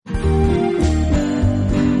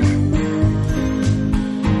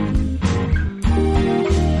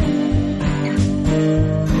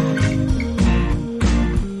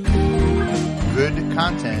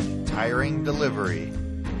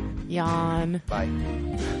by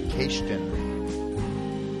Kashtin.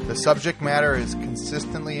 The subject matter is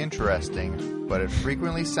consistently interesting, but it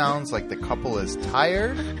frequently sounds like the couple is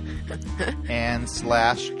tired and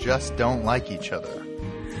 / just don't like each other.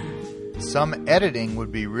 Some editing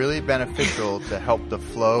would be really beneficial to help the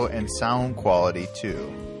flow and sound quality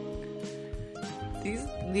too.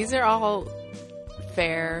 These are all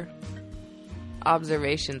fair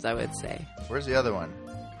observations, I would say. Where's the other one?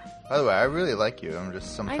 By the way, I really like you. I'm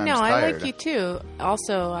just sometimes tired. I like you too.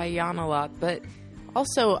 Also, I yawn a lot, but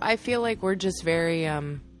also I feel like we're just very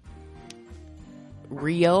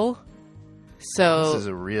real. So this is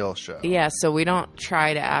a real show. Yeah, so we don't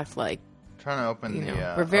try to act like trying to open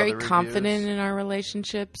we're very confident in our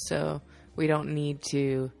relationship, so we don't need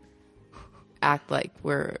to act like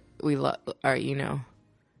we are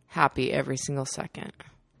happy every single second.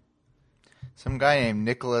 Some guy named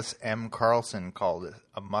Nicholas M. Carlson called it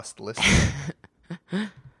a must listen.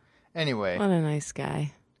 Anyway. What a nice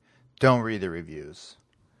guy. Don't read the reviews.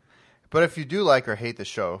 But if you do like or hate the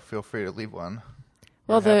show, feel free to leave one.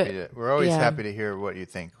 Well, we're always happy to hear what you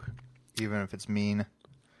think, even if it's mean.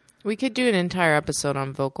 We could do an entire episode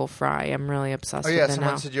on vocal fry. I'm really obsessed with it now. Oh, yeah,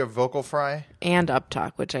 someone said you have vocal fry? And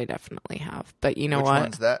uptalk, which I definitely have. But you know what? Which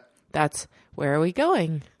one's that? That's Where Are We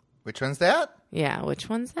Going? Which one's that? Yeah, which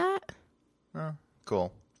one's that? Oh,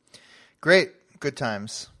 cool. Great. Good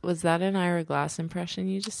times. Was that an Ira Glass impression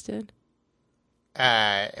you just did?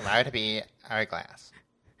 It might be Ira Glass.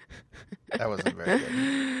 That wasn't very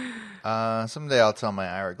good. Someday I'll tell my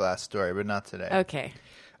Ira Glass story, but not today. Okay.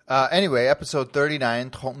 Anyway, episode 39,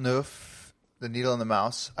 39, The Needle and the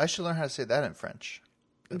Mouse. I should learn how to say that in French.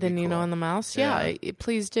 The Needle and the Mouse? Yeah,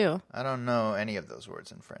 please do. I don't know any of those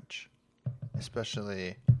words in French.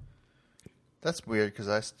 Especially... That's weird because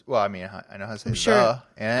I know how to say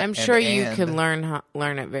I'm sure you can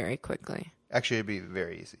learn it very quickly. Actually, it'd be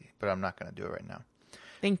very easy, but I'm not going to do it right now.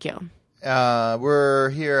 Thank you.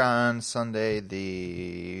 We're here on Sunday,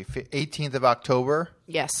 the 18th of October.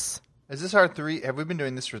 Yes. Is this our have we been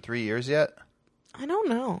doing this for 3 years yet? I don't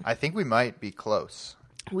know. I think we might be close.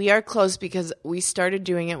 We are close because we started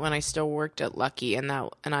doing it when I still worked at Lucky, and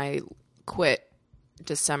I quit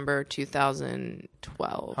December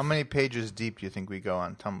 2012. How many pages deep do you think we go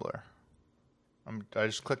on Tumblr? I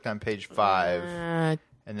just clicked on page 5, and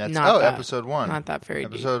that's episode 1. Not that very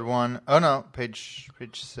deep. Episode 1. Oh no, page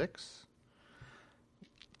 6.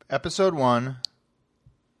 Episode 1.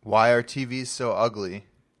 Why Are TVs So Ugly?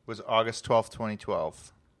 Was August 12th,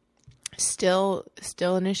 2012. Still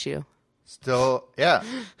an issue. Still, yeah.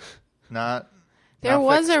 There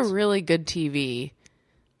was a really good TV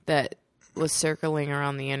that was circling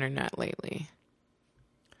around the internet lately.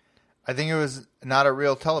 I think it was not a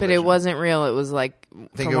real television. But it wasn't real. It was like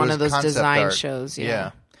from one of those design shows.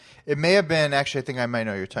 Yeah. It may have been, actually, I think I might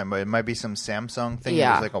know what you're talking about. It might be some Samsung thing.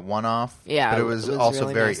 Yeah. It was like a one-off. Yeah. But it was also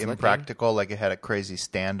really very nice impractical. looking. Like it had a crazy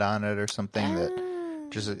stand on it or something that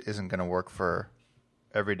just isn't going to work for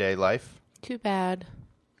everyday life. Too bad.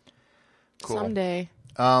 Cool. Someday.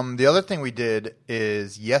 The other thing we did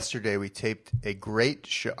is yesterday we taped a great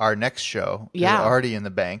show, our next show. Yeah. It's already in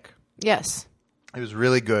the bank. Yes. It was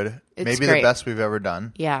really good. It's Maybe great. the best we've ever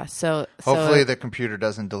done. Yeah. So hopefully the computer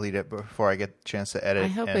doesn't delete it before I get a chance to edit. I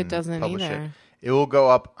hope it doesn't publish either. It will go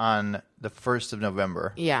up on the 1st of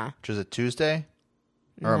November. Yeah. Which is a Tuesday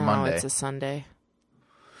or a Monday? No, it's a Sunday.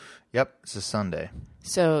 Yep, it's a Sunday.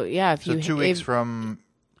 So yeah, so 2 weeks from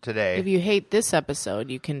today. If you hate this episode,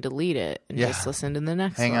 you can delete it and just listen to the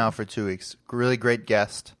next one. Hang out for 2 weeks. Really great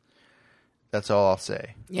guest. That's all I'll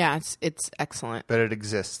say. Yeah, it's excellent. But it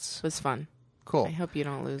exists. It was fun. Cool. I hope you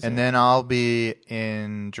don't lose it. And then I'll be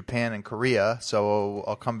in Japan and Korea, so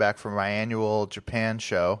I'll come back for my annual Japan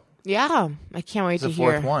show. Yeah, I can't wait to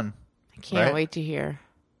hear. It's the 4th one. I can't wait to hear.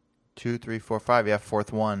 2, 3, 4, 5. Yeah,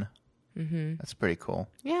 4th one. Mm-hmm. That's pretty cool.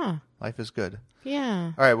 Yeah. Life is good.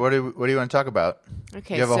 Yeah. All right, what do you want to talk about?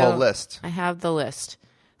 Okay, you have a whole list. I have the list.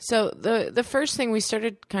 So the first thing, we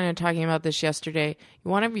started kind of talking about this yesterday.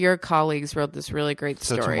 One of your colleagues wrote this really great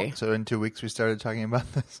story. So in 2 weeks we started talking about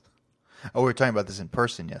this? Oh, we were talking about this in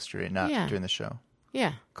person yesterday, not during the show.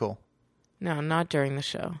 Yeah. Cool. No, not during the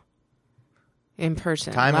show. In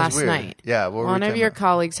person. Time last is weird. night. Yeah. What One of your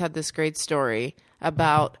colleagues had this great story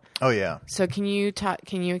about... Oh, yeah. So can you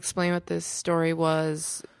explain what this story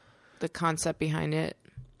was, the concept behind it?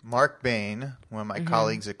 Mark Bain, one of my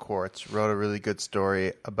colleagues at Quartz, wrote a really good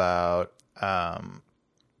story about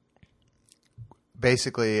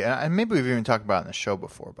basically, and maybe we've even talked about it in the show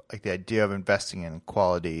before, but like the idea of investing in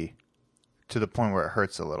quality to the point where it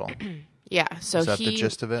hurts a little. Yeah. So is that the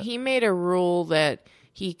gist of it? He made a rule that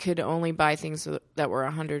he could only buy things that were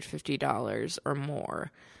 $150 or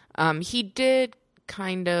more. He did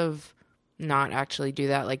kind of not actually do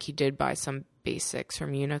that. Like, he did buy some basics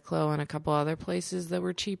from Uniqlo and a couple other places that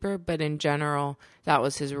were cheaper, but in general, that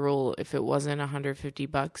was his rule. If it wasn't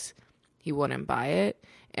 $150, he wouldn't buy it.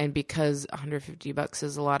 And because $150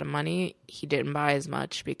 is a lot of money, he didn't buy as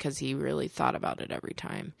much because he really thought about it every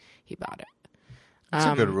time he bought it. That's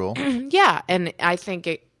a good rule. Yeah, and I think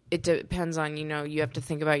it depends on, you have to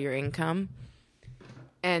think about your income.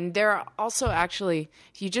 And there are also actually,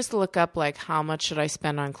 if you just look up, like, how much should I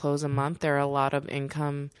spend on clothes a month, there are a lot of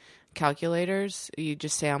income calculators. You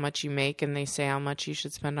just say how much you make, and they say how much you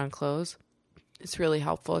should spend on clothes. It's really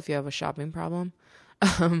helpful if you have a shopping problem.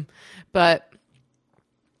 But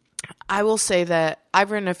I will say that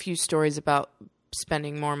I've written a few stories about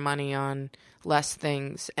spending more money on less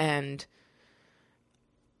things, and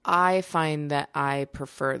I find that I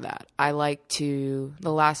prefer that. I like to,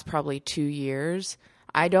 the last probably 2 years,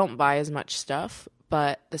 I don't buy as much stuff,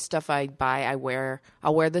 but the stuff I buy,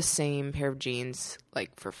 I'll wear the same pair of jeans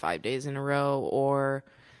like for 5 days in a row, or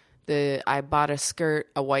I bought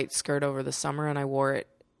a white skirt over the summer, and I wore it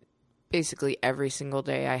basically every single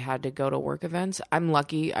day I had to go to work events. I'm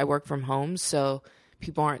lucky I work from home, so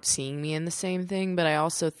people aren't seeing me in the same thing, but I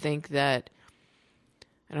also think that,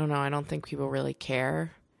 I don't know, I don't think people really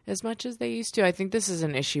care as much as they used to. I think this is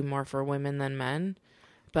an issue more for women than men.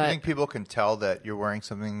 But I think people can tell that you're wearing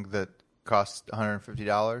something that costs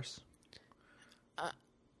 $150.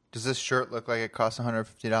 Does this shirt look like it costs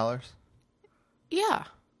 $150? Yeah.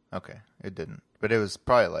 Okay, it didn't. But it was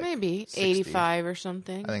probably like maybe 60. 85 or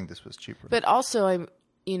something. I think this was cheaper. But also, I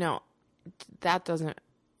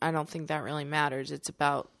don't think that really matters. It's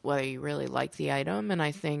about whether you really like the item. And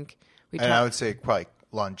I think I would say probably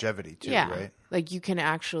longevity too, right? Like, you can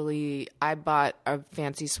actually, I bought a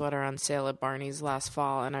fancy sweater on sale at Barney's last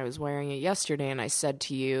fall, and I was wearing it yesterday, and I said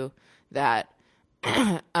to you that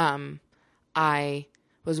I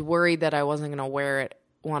was worried that I wasn't going to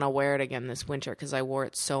want to wear it again this winter because I wore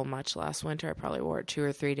it so much last winter. I probably wore it 2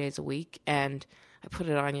 or 3 days a week, and I put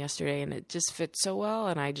it on yesterday, and it just fits so well,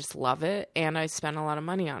 and I just love it, and I spent a lot of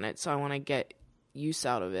money on it, so I want to get use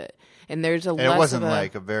out of it. And there's it wasn't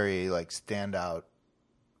like a very standout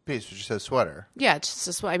piece, it just a sweater. Yeah, it's just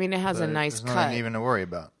a sweater. I mean, it has a nice cut. Nothing Nothing even to worry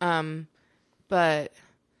about. But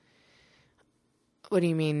what do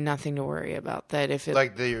you mean nothing to worry about? That if it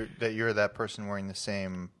that you're that person wearing the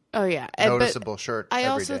same noticeable shirt. I every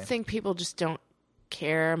also day. think people just don't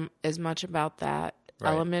care as much about that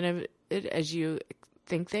element of it as you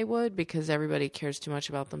think they would, because everybody cares too much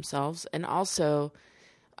about themselves. And also,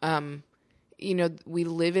 we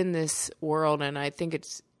live in this world, and I think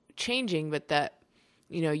it's changing, but that,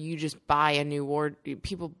 you just buy a new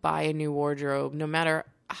people buy a new wardrobe, no matter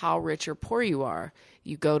how rich or poor you are.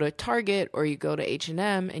 You go to Target or you go to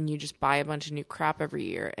H&M, and you just buy a bunch of new crap every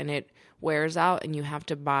year, and it wears out, and you have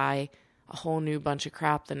to buy a whole new bunch of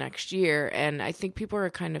crap the next year. And I think people are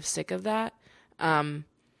kind of sick of that. And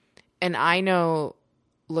I know,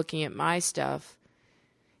 looking at my stuff,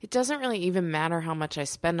 it doesn't really even matter how much I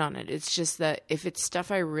spend on it. It's just that if it's stuff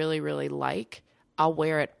I really, really like, I'll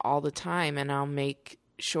wear it all the time, and I'll make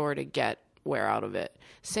sure to get wear out of it.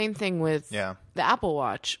 Same thing with the Apple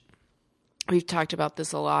Watch. We've talked about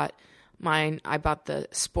this a lot. I bought the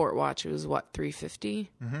sport watch. It was $350.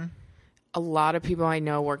 Mm-hmm. A lot of people I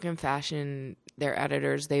know work in fashion. They're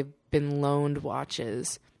editors. They've been loaned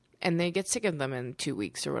watches, and they get sick of them in 2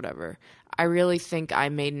 weeks or whatever. I really think I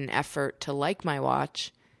made an effort to like my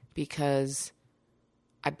watch because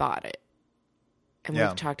I bought it. And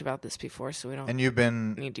we've talked about this before, so we don't. And you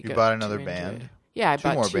bought another band. Yeah, I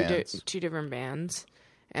bought bands. two different bands,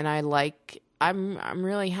 and I'm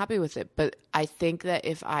really happy with it. But I think that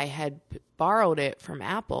if I had borrowed it from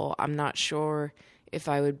Apple, I'm not sure if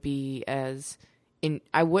I would be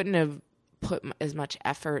I wouldn't have put as much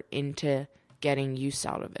effort into getting use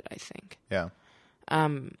out of it, I think. Yeah.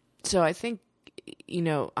 So I think,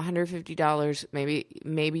 $150,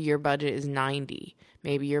 maybe your budget is $90.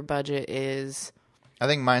 Maybe your budget is, I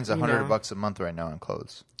think mine's $100 a month right now on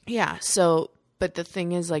clothes. Yeah. So, but the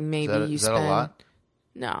thing is, maybe you spend. Is that a lot?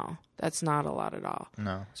 No, that's not a lot at all.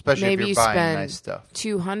 No, especially maybe if you're buying nice stuff.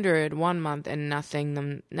 $200 one month and nothing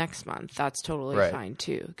the next month. That's totally fine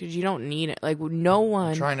too, because you don't need it. No one.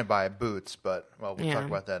 I'm trying to buy boots, but we'll talk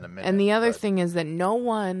about that in a minute. And the other thing is that no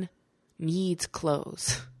one needs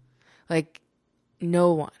clothes.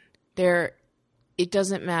 No one. It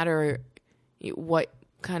doesn't matter what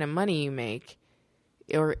kind of money you make,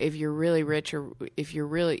 or if you're really rich, or if you're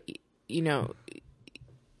really, no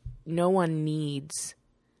one needs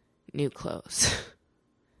new clothes.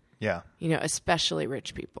 Yeah. Especially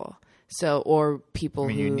rich people. So, or people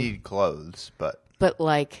who... you need clothes, but... But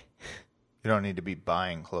like, you don't need to be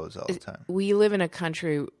buying clothes all the time. We live in a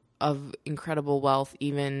country of incredible wealth.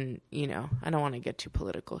 Even, I don't want to get too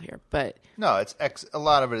political here, but no, it's a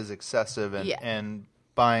lot of it is excessive and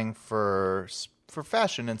buying for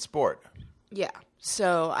fashion and sport. Yeah.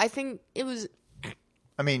 So I think it was.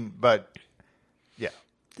 I mean, but yeah,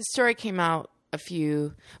 the story came out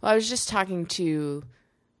I was just talking to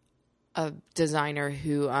a designer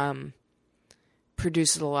who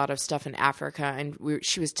produces a lot of stuff in Africa, and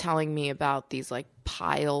she was telling me about these like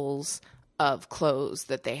piles of clothes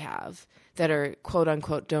that they have that are quote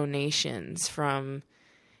unquote donations from,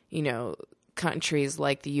 countries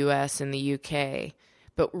like the US and the UK.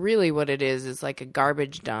 But really what it is like a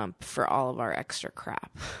garbage dump for all of our extra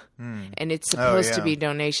crap. And it's supposed to be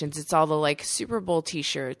donations. It's all the like Super Bowl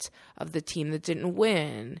t-shirts of the team that didn't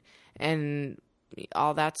win and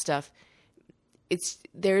all that stuff.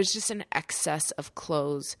 There's just an excess of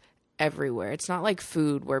clothes everywhere. It's not like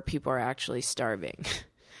food where people are actually starving.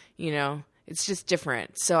 It's just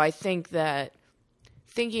different. So I think that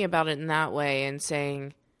thinking about it in that way and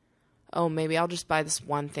saying, oh, maybe I'll just buy this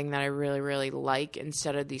one thing that I really, really like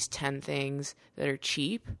instead of these 10 things that are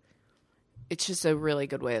cheap. It's just a really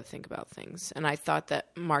good way to think about things. And I thought that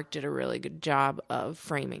Mark did a really good job of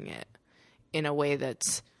framing it in a way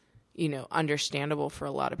that's, understandable for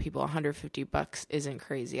a lot of people. $150 isn't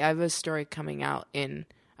crazy. I have a story coming out in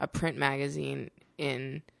a print magazine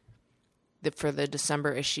for the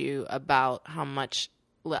December issue about how much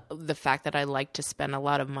the fact that I like to spend a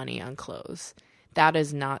lot of money on clothes. That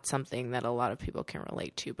is not something that a lot of people can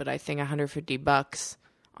relate to, but I think $150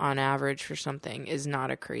 on average for something is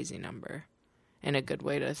not a crazy number and a good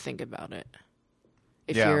way to think about it.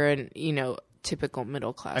 If you're an, typical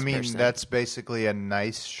middle class person. That's basically a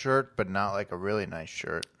nice shirt, but not like a really nice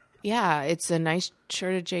shirt. Yeah, it's a nice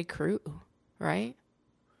shirt of J. Crew, right?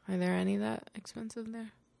 Are there any that expensive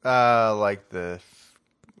there? Like the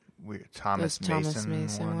Thomas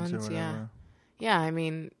Mason ones or whatever. Yeah.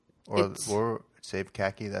 Yeah, Or Save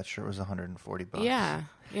Khaki, that shirt was $140. Yeah,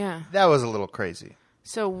 yeah. That was a little crazy.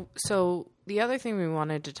 So the other thing we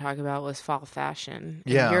wanted to talk about was fall fashion.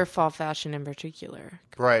 And your fall fashion in particular.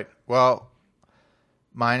 Right. Well,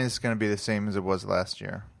 mine is going to be the same as it was last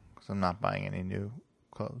year because I'm not buying any new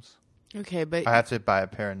clothes. Okay, but I have to buy a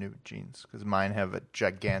pair of new jeans because mine have a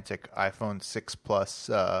gigantic iPhone 6 Plus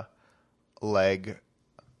leg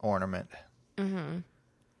ornament. Mm-hmm.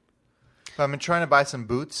 But I've been trying to buy some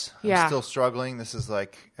boots. I'm still struggling. This is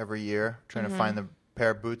like every year trying to find the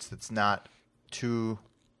pair of boots that's not too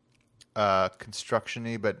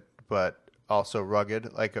construction-y, but also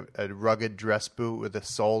rugged, like a rugged dress boot with a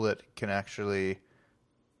sole that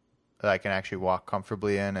I can actually walk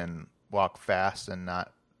comfortably in and walk fast and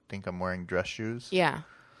not think I'm wearing dress shoes. Yeah.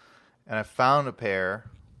 And I found a pair,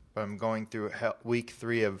 but I'm going through week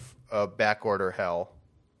 3 of back order hell.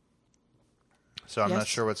 So I'm not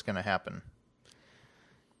sure what's going to happen.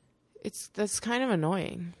 That's kind of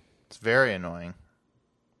annoying. It's very annoying.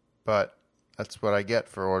 But that's what I get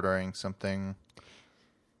for ordering something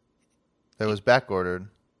that was back ordered.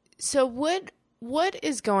 So what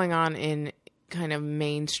is going on in kind of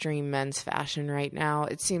mainstream men's fashion right now?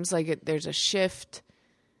 It seems like there's a shift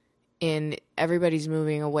in everybody's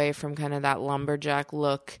moving away from kind of that lumberjack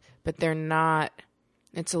look, but they're not.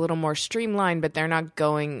 It's a little more streamlined, but they're not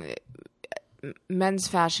going. Men's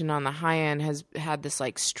fashion on the high end has had this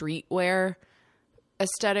like streetwear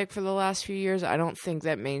aesthetic for the last few years. I don't think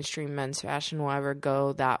that mainstream men's fashion will ever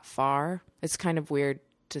go that far. It's kind of weird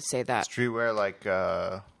to say that. Streetwear like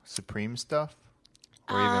Supreme stuff?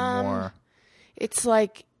 Or even more?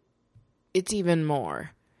 It's even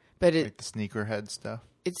more. But like the sneakerhead stuff?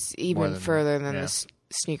 It's even further than the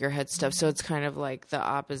sneakerhead stuff. So it's kind of like the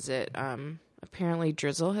opposite. Apparently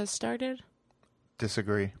drizzle has started.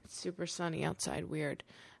 Disagree. It's super sunny outside. Weird.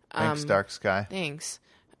 Thanks, dark sky. Thanks.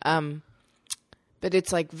 But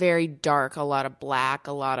it's like very dark. A lot of black.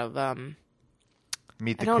 A lot of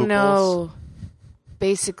Meet the I don't Kooples. know.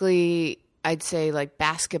 Basically, I'd say like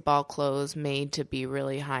basketball clothes made to be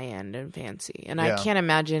really high end and fancy. And I can't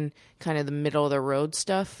imagine kind of the middle of the road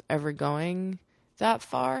stuff ever going that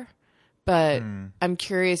far. But I'm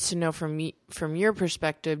curious to know from your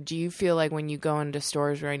perspective, do you feel like when you go into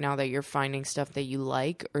stores right now that you're finding stuff that you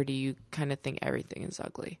like, or do you kind of think everything is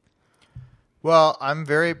ugly? Well, I'm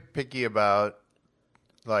very picky about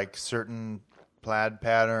like certain plaid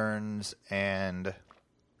patterns and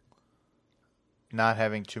not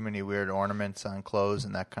having too many weird ornaments on clothes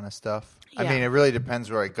and that kind of stuff. Yeah. I mean, it really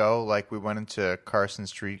depends where I go. Like we went into Carson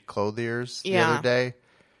Street Clothiers the other day,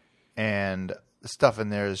 and the stuff in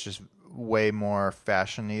there is just way more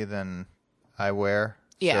fashion-y than I wear.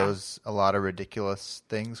 shows a lot of ridiculous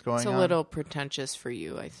things going on. It's a little pretentious for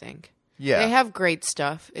you, I think. Yeah. They have great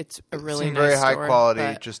stuff. It's a really nice very store, high quality,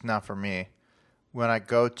 but just not for me. When I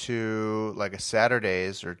go to like a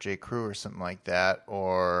Saturdays or J. Crew or something like that,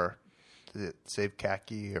 or Save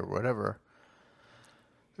Khaki or whatever,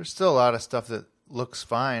 there's still a lot of stuff that looks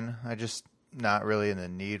fine. I just not really in the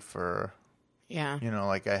need for,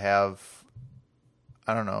 like I have,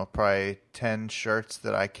 I don't know, probably 10 shirts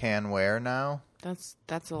that I can wear now. That's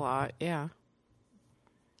a lot, yeah.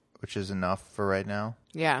 Which is enough for right now.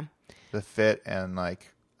 Yeah. The fit and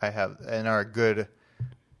like I have and are a good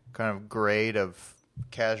kind of grade of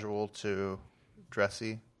casual to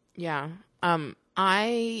dressy. Yeah.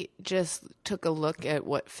 I just took a look at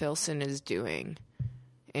what Filson is doing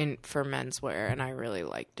for menswear, and I really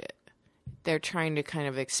liked it. They're trying to kind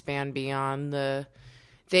of expand beyond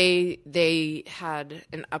they had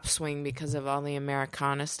an upswing because of all the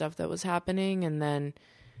Americana stuff that was happening, and then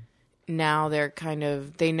now they're kind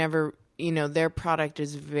of, their product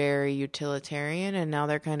is very utilitarian, and now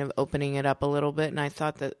they're kind of opening it up a little bit, and I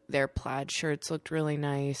thought that their plaid shirts looked really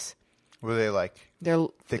nice. Were they like they're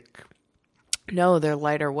thick? No, they're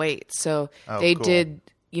lighter weight. So they cool. did,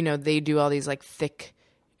 they do all these like thick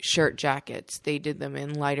shirt jackets. They did them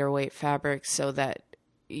in lighter weight fabrics so that,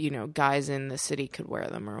 guys in the city could wear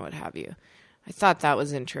them or what have you. I thought that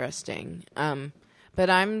was interesting. But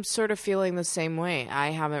I'm sort of feeling the same way.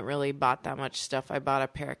 I haven't really bought that much stuff. I bought a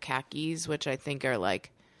pair of khakis, which I think are I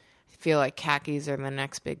feel like khakis are the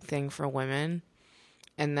next big thing for women.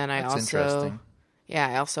 And then I also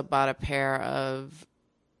bought a pair of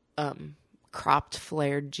cropped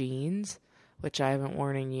flared jeans, which I haven't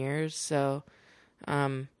worn in years. So,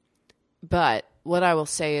 but what I will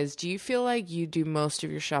say is, do you feel like you do most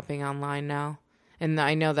of your shopping online now? And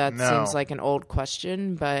I know that seems like an old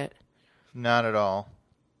question, but not at all.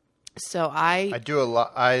 So I do a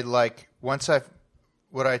lot.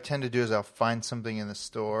 What I tend to do is I'll find something in the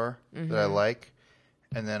store that I like,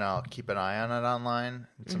 and then I'll keep an eye on it online.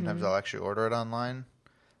 And sometimes I'll actually order it online.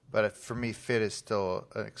 But for me, fit is still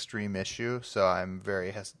an extreme issue, so I'm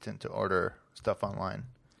very hesitant to order stuff online.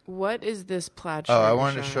 What is this plaid shirt? Oh, I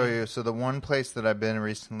wanted to show you. So the one place that I've been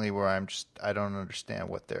recently where I don't understand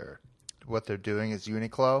what they're doing is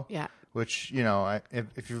Uniqlo. Yeah. Which,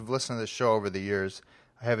 if you've listened to the show over the years,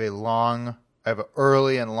 I have an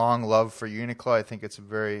early and long love for Uniqlo. I think it's a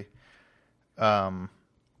very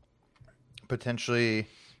potentially,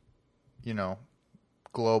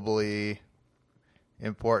 globally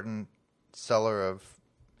important seller of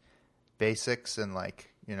basics and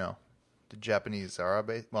the Japanese Zara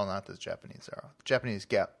not the Japanese Zara, the Japanese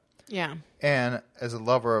Gap. Yeah. And as a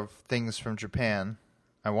lover of things from Japan,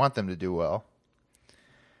 I want them to do well.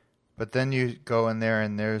 But then you go in there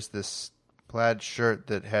and there's this plaid shirt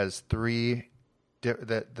that has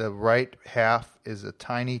that the right half is a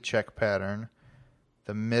tiny check pattern.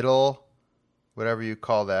 The middle, whatever you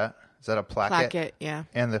call that, is that a placket? Placket, yeah.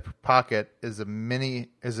 And the pocket is a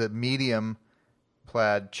medium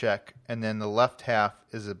plaid check, and then the left half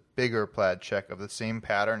is a bigger plaid check of the same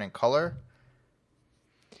pattern and color.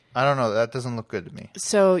 I don't know. That doesn't look good to me.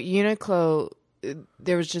 So Uniqlo,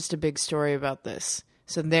 there was just a big story about this.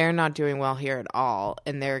 So they're not doing well here at all,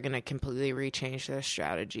 and they're going to completely rechange their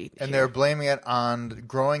strategy. And they're blaming it on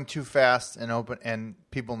growing too fast and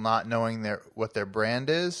people not knowing what their brand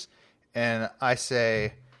is. And I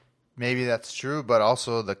say maybe that's true, but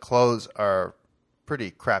also the clothes are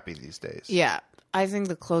pretty crappy these days. Yeah. I think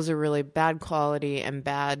the clothes are really bad quality and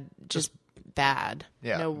just bad.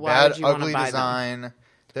 Yeah, why would you ugly buy design.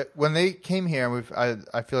 Them? When they came here, I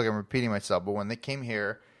feel like I'm repeating myself, but when they came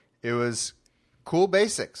here, it was cool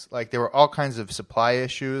basics. Like there were all kinds of supply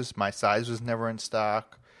issues. My size was never in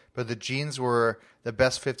stock, but the jeans were the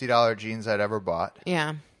best $50 jeans I'd ever bought.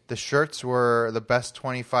 Yeah. The shirts were the best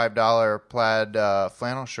 $25 plaid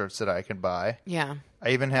flannel shirts that I could buy. Yeah. I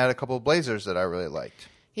even had a couple of blazers that I really liked.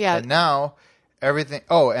 Yeah. And now everything.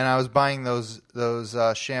 Oh, and I was buying those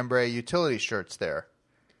chambray utility shirts there.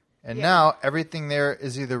 And now everything there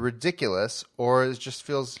is either ridiculous or it just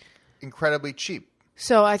feels incredibly cheap.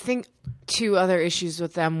 So I think two other issues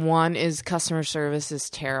with them. One is customer service is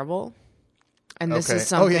terrible. And this is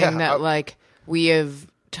something that we have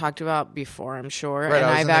talked about before, I'm sure. Right, and I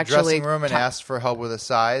was I've in the actually dressing room and asked for help with a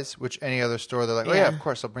size, which any other store, they're like, oh, yeah, of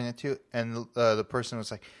course, I'll bring it to you. And the person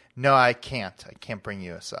was like, no, I can't. I can't bring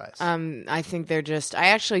you a size. I think I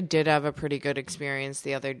actually did have a pretty good experience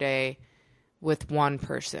the other day with one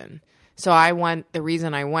person. So the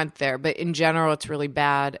reason I went there, but in general, it's really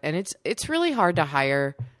bad. And it's really hard to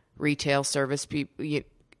hire retail service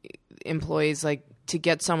employees, to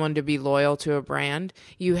get someone to be loyal to a brand.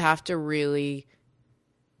 You have to really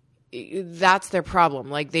that's their problem.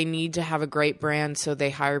 Like, they need to have a great brand, so they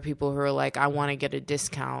hire people who are like, I want to get a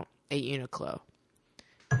discount at Uniqlo.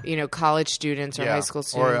 You know, college students or high school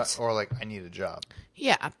students. Or like, I need a job.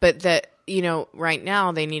 Yeah, but that, you know, right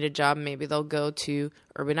now they need a job. Maybe they'll go to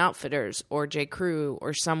Urban Outfitters or J. Crew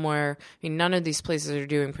or somewhere. I mean, none of these places are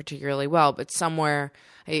doing particularly well, but somewhere.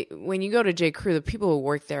 When you go to J. Crew, the people who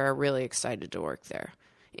work there are really excited to work there.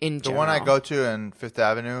 In general. The one I go to in Fifth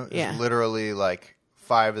Avenue is literally like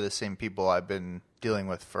 5 of the same people I've been dealing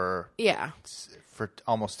with for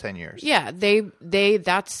almost 10 years. Yeah,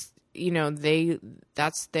 that's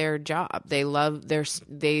their job.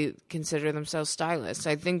 They consider themselves stylists.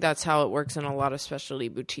 I think that's how it works in a lot of specialty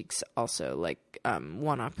boutiques also, like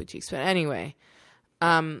one-off boutiques. But anyway,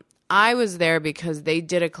 I was there because they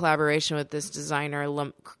did a collaboration with this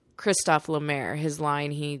designer, Christophe Lemaire. His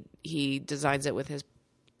line, he designs it with his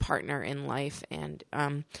partner in life and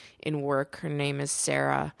in work. Her name is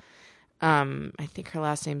Sarah. I think her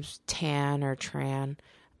last name's Tan or Tran.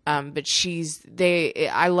 But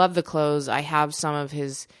I love the clothes. I have some of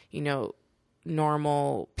his, you know,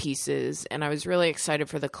 normal pieces, and I was really excited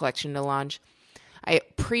for the collection to launch. I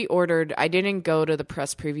pre-ordered. I didn't go to the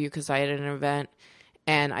press preview because I had an event,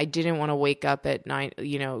 and I didn't want to wake up at 9,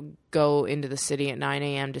 you know, go into the city at 9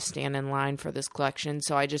 a.m. to stand in line for this collection.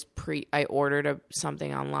 So I just I ordered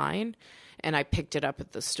something online, and I picked it up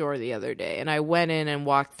at the store the other day. And I went in and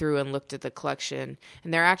walked through and looked at the collection.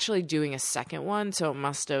 And they're actually doing a second one, so it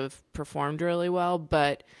must have performed really well.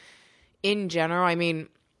 But in general, I mean,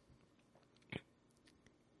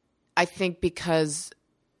 I think because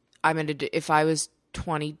if I was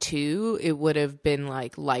 22, it would have been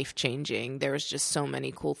like life-changing. There was just so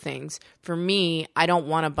many cool things. For me, I don't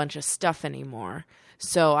want a bunch of stuff anymore.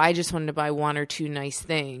 So I just wanted to buy 1 or 2 nice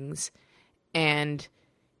things. And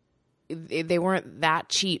they weren't that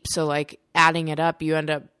cheap. So like adding it up, you end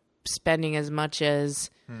up spending as much as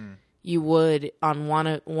you would on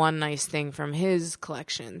one nice thing from his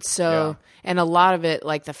collection. So, and a lot of it,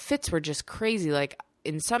 like the fits were just crazy. Like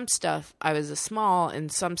in some stuff I was a small, in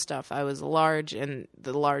some stuff I was a large, and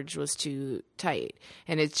the large was too tight.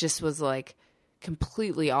 And it just was like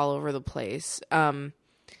completely all over the place. But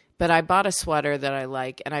I bought a sweater that I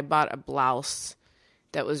like, and I bought a blouse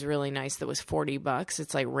that was really nice. That was $40.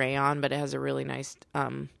 It's like rayon, but it has a really nice,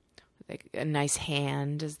 like a nice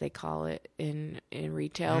hand, as they call it in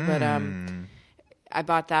retail. But I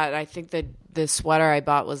bought that. I think that the sweater I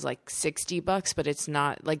bought was like $60, but it's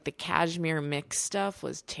not like the cashmere mix stuff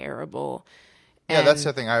was terrible. Yeah, that's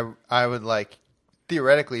the thing. I would like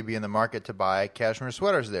theoretically be in the market to buy cashmere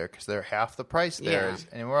sweaters there because they're half the price there as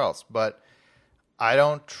anywhere else. But I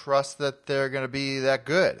don't trust that they're going to be that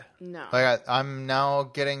good. No. Like I'm now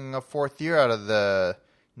getting a 4th year out of the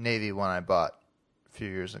navy one I bought a few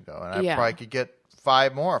years ago, and I probably could get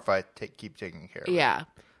 5 more if I keep taking care of it. Yeah,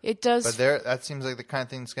 it does. But that seems like the kind of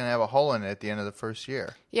thing that's going to have a hole in it at the end of the first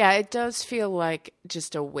year. Yeah, it does feel like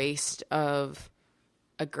just a waste of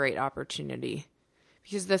a great opportunity.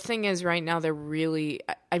 Because the thing is, right now they're really,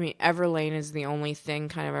 I mean, Everlane is the only thing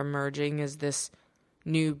kind of emerging as this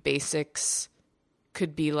new basics.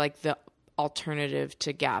 Could be like the alternative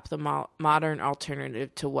to Gap, the modern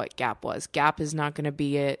alternative to what Gap was. Gap is not going to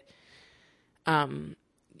be it.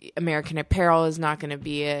 American Apparel is not going to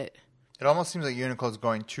be it. It almost seems like Uniqlo is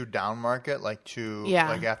going too down market, like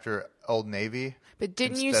after Old Navy. But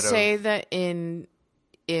didn't you say that in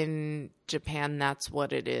Japan that's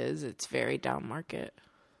what it is? It's very down market.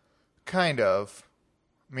 Kind of.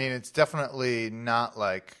 I mean, it's definitely not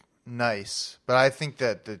like nice, but I think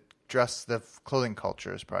that the clothing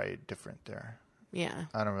culture is probably different there. Yeah.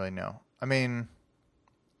 I don't really know. I mean,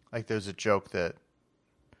 like there's a joke that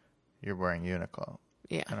you're wearing Uniqlo.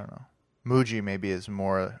 Yeah. I don't know. Muji maybe is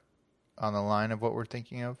more on the line of what we're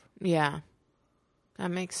thinking of. Yeah. That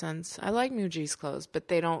makes sense. I like Muji's clothes, but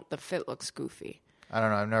the fit looks goofy. I don't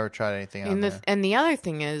know. I've never tried anything on there. And the other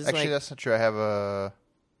thing is, actually, that's not true. Didn't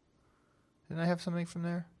I have something from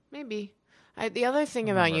there? Maybe. The other thing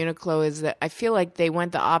about Uniqlo is that I feel like they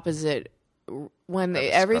went the opposite when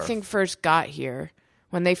everything first got here.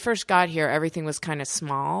 When they first got here, everything was kind of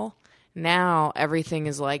small. Now everything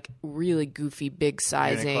is like really goofy, big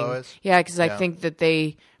sizing. Uniqlo is? Yeah, because I think that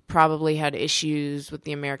they probably had issues with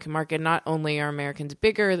the American market. Not only are Americans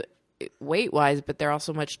bigger weight-wise, but they're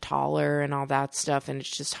also much taller and all that stuff, and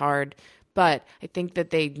it's just hard. But I think that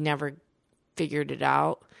they never figured it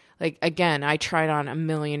out. Like, again, I tried on a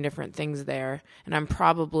million different things there, and I'm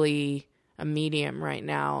probably a medium right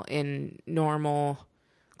now in normal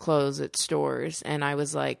clothes at stores, and I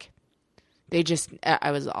was like,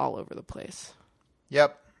 I was all over the place.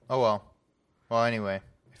 Yep. Oh, well. Well, anyway,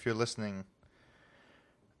 if you're listening,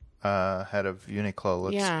 head of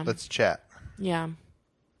Uniqlo. Let's chat. Yeah.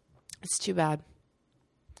 It's too bad.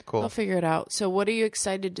 Cool. I'll figure it out. So what are you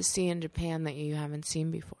excited to see in Japan that you haven't seen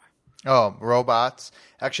before? Oh, robots.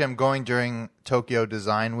 Actually, I'm going during Tokyo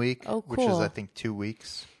Design Week, cool. which is, I think, 2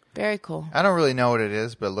 weeks. Very cool. I don't really know what it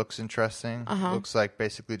is, but it looks interesting. Uh-huh. It looks like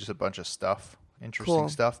basically just a bunch of stuff. Interesting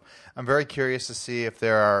stuff. I'm very curious to see if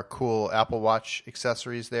there are cool Apple Watch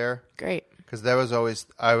accessories there. Great. Because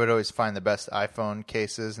I would always find the best iPhone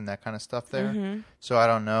cases and that kind of stuff there. Mm-hmm. So I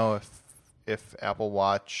don't know if Apple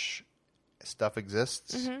Watch stuff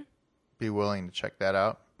exists. Mm-hmm. Be willing to check that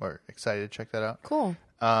out, or excited to check that out. Cool.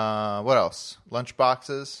 What else? Lunch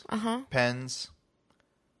boxes. Uh-huh. Pens.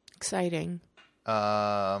 Exciting.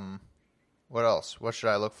 What else? What should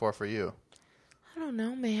I look for you? I don't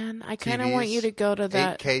know, man. I kind of want you to go to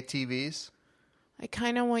that 8K TVs. I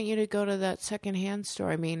kind of want you to go to that secondhand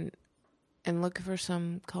store. I mean, and look for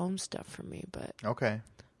some comb stuff for me, but okay.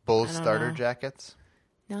 Bulls starter jackets.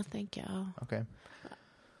 No, thank you. Okay.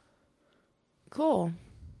 Cool.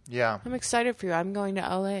 Yeah. I'm excited for you. I'm going to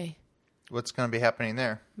LA. What's going to be happening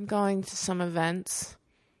there? I'm going to some events,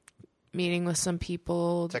 meeting with some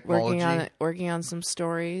people, Technology. working on some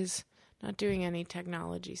stories. Not doing any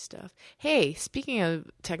technology stuff. Hey, speaking of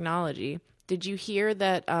technology, did you hear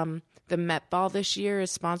that the Met Ball this year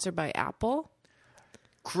is sponsored by Apple?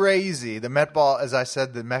 Crazy. The Met Ball, as I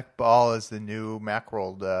said, the Met Ball is the new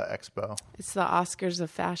Macworld Expo. It's the Oscars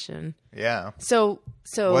of fashion. Yeah. So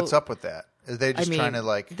what's up with that? Are they just trying to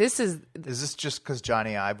like? Is this just because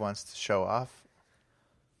Johnny Ive wants to show off?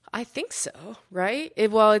 I think so, right?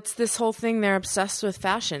 It's this whole thing. They're obsessed with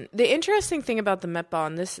fashion. The interesting thing about the Met Ball,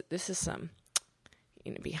 and this is some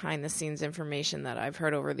behind the scenes information that I've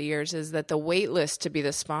heard over the years, is that the wait list to be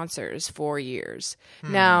the sponsor is 4 years.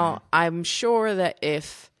 Now, I'm sure that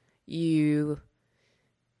if you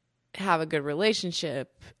have a good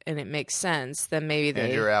relationship and it makes sense, then maybe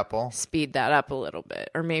they Apple speed that up a little bit,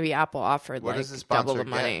 or maybe Apple offered what like does the double the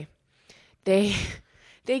money. They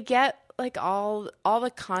get like all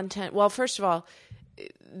the content. Well, first of all,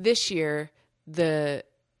 this year the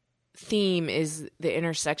theme is the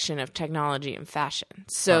intersection of technology and fashion.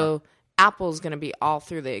 So Apple's going to be all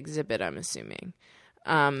through the exhibit, I'm assuming.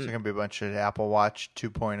 So there's going to be a bunch of Apple Watch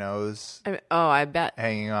 2.0s. I bet.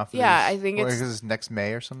 Hanging off. I think it's next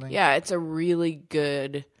May or something. Yeah, it's a really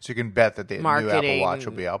good. So you can bet that the new Apple Watch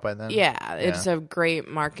will be out by then. Yeah, it's a great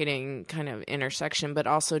marketing kind of intersection, but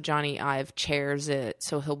also Johnny Ive chairs it,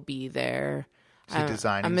 so he'll be there. Is he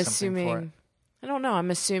designing something for it? I don't know. I'm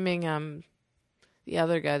assuming the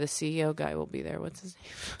other guy, the CEO guy, will be there. What's his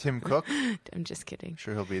name? Tim Cook? I'm just kidding.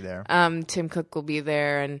 Sure he'll be there. Tim Cook will be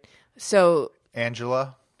there, and so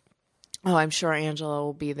Angela? Oh, I'm sure Angela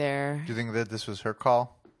will be there. Do you think that this was her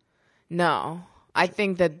call? No. I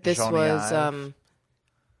think that this Johnny was Ive?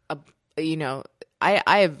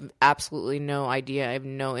 I have absolutely no idea. I have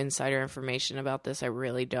no insider information about this. I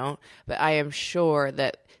really don't. But I am sure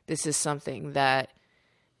that this is something that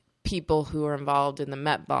people who are involved in the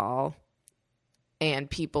Met Ball and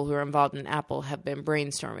people who are involved in Apple have been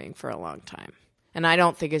brainstorming for a long time. And I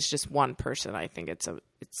don't think it's just one person. I think it's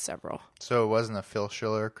several. So it wasn't a Phil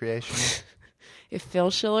Schiller creation? If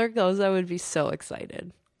Phil Schiller goes, I would be so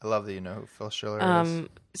excited. I love that you know who Phil Schiller is.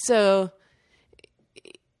 So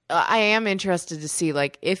I am interested to see,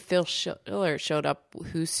 like, if Phil Schiller showed up,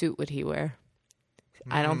 whose suit would he wear?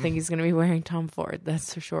 I don't think he's going to be wearing Tom Ford,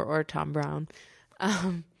 that's for sure, or Tom Brown.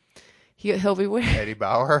 He'll be wearing Eddie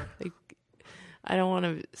Bauer. I don't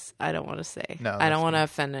want to say. No, I don't want to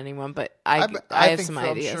offend anyone, but I have think some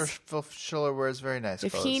ideas. Phil Schiller wears very nice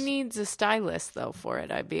If clothes. he needs a stylist though for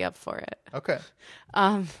it, I'd be up for it. Okay.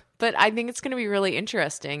 But I think it's going to be really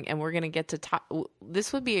interesting, and we're going to get to talk.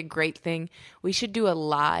 This would be a great thing. We should do a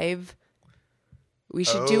live. We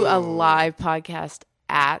should do a live podcast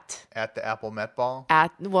at the Apple Met Ball.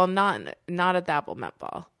 Not at the Apple Met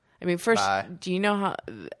Ball. I mean, first, do you know how?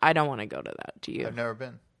 I don't want to go to that. Do you? I've never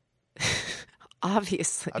been.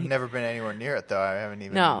 Obviously, I've never been anywhere near it though. I haven't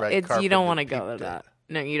even. No, red you don't want to carpeted go to peeped that.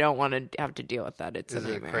 No, you don't want to have to deal with that. It's Is a it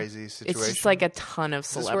a nightmare. crazy situation? It's just like a ton of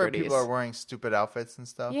Is this celebrities. where people are wearing stupid outfits and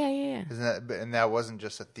stuff? Yeah. Isn't that? And that wasn't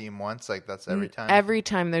just a theme once. Like that's every time. Every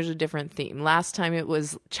time there's a different theme. Last time it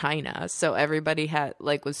was China, so everybody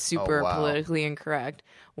was super politically incorrect.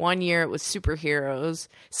 One year it was superheroes.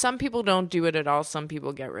 Some people don't do it at all. Some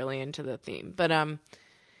people get really into the theme,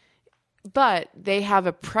 but they have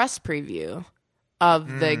a press preview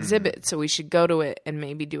of the exhibit, so we should go to it and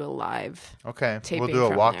maybe do a live. Okay, taping we'll do a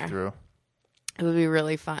from walkthrough. It would be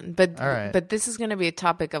really fun, but all right. But this is going to be a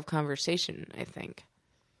topic of conversation, I think.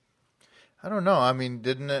 I don't know. I mean,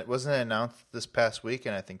 wasn't it announced this past week?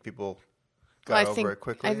 And I think people got over it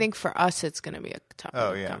quickly? I think for us it's going to be a topic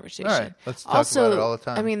of conversation. All right. Let's talk about it all the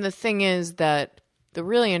time. I mean, the thing is that the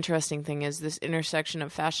really interesting thing is this intersection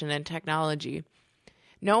of fashion and technology.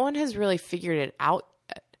 No one has really figured it out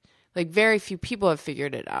yet. Like, very few people have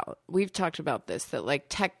figured it out. We've talked about this, that like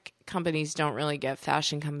tech companies don't really get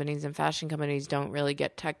fashion companies and fashion companies don't really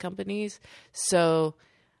get tech companies. So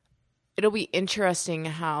it'll be interesting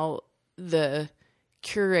how the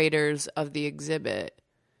curators of the exhibit,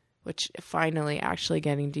 which finally actually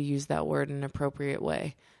getting to use that word in an appropriate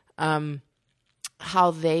way,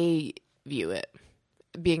 how they view it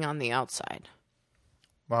being on the outside.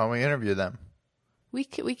 Why don't we interview them? We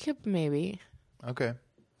could maybe. Okay.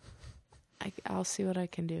 I'll see what I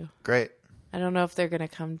can do. Great. I don't know if they're going to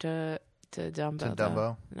come to Dumbo. To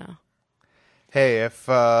Dumbo? No. Hey, if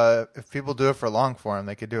people do it for long form,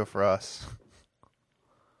 they could do it for us.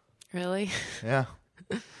 Really? Yeah.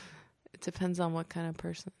 It depends on what kind of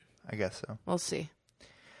person. I guess so. We'll see.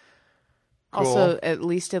 Cool. Also, at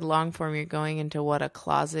least in long form, you're going into what, a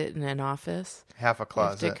closet in an office? Half a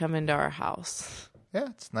closet. You have to come into our house. Yeah,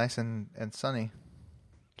 it's nice and sunny.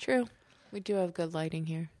 True. We do have good lighting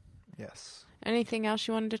here. Yes. Anything else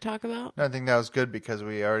you wanted to talk about? No, I think that was good because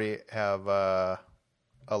we already have a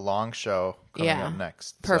long show coming up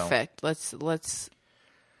next. Perfect. So. Let's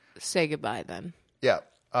say goodbye then. Yeah.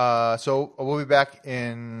 So we'll be back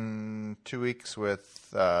in 2 weeks with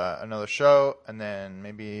another show, and then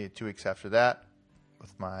maybe 2 weeks after that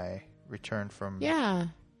with my return from Yeah.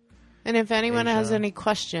 And if anyone Asia. has any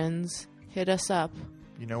questions, hit us up.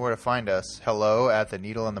 You know where to find us.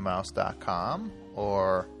 hello@theneedleandthemouse.com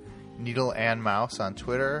or Needle and Mouse on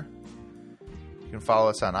Twitter. You can follow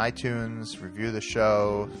us on iTunes, review the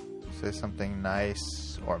show, say something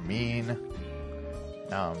nice or mean.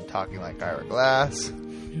 Now I'm talking like Ira Glass.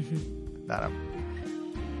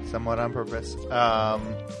 Somewhat on purpose.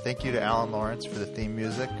 Thank you to Alan Lawrence for the theme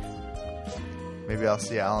music. Maybe I'll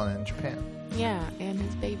see Alan in Japan. Yeah, and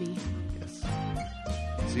his baby. Yes.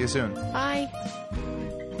 See you soon. Bye.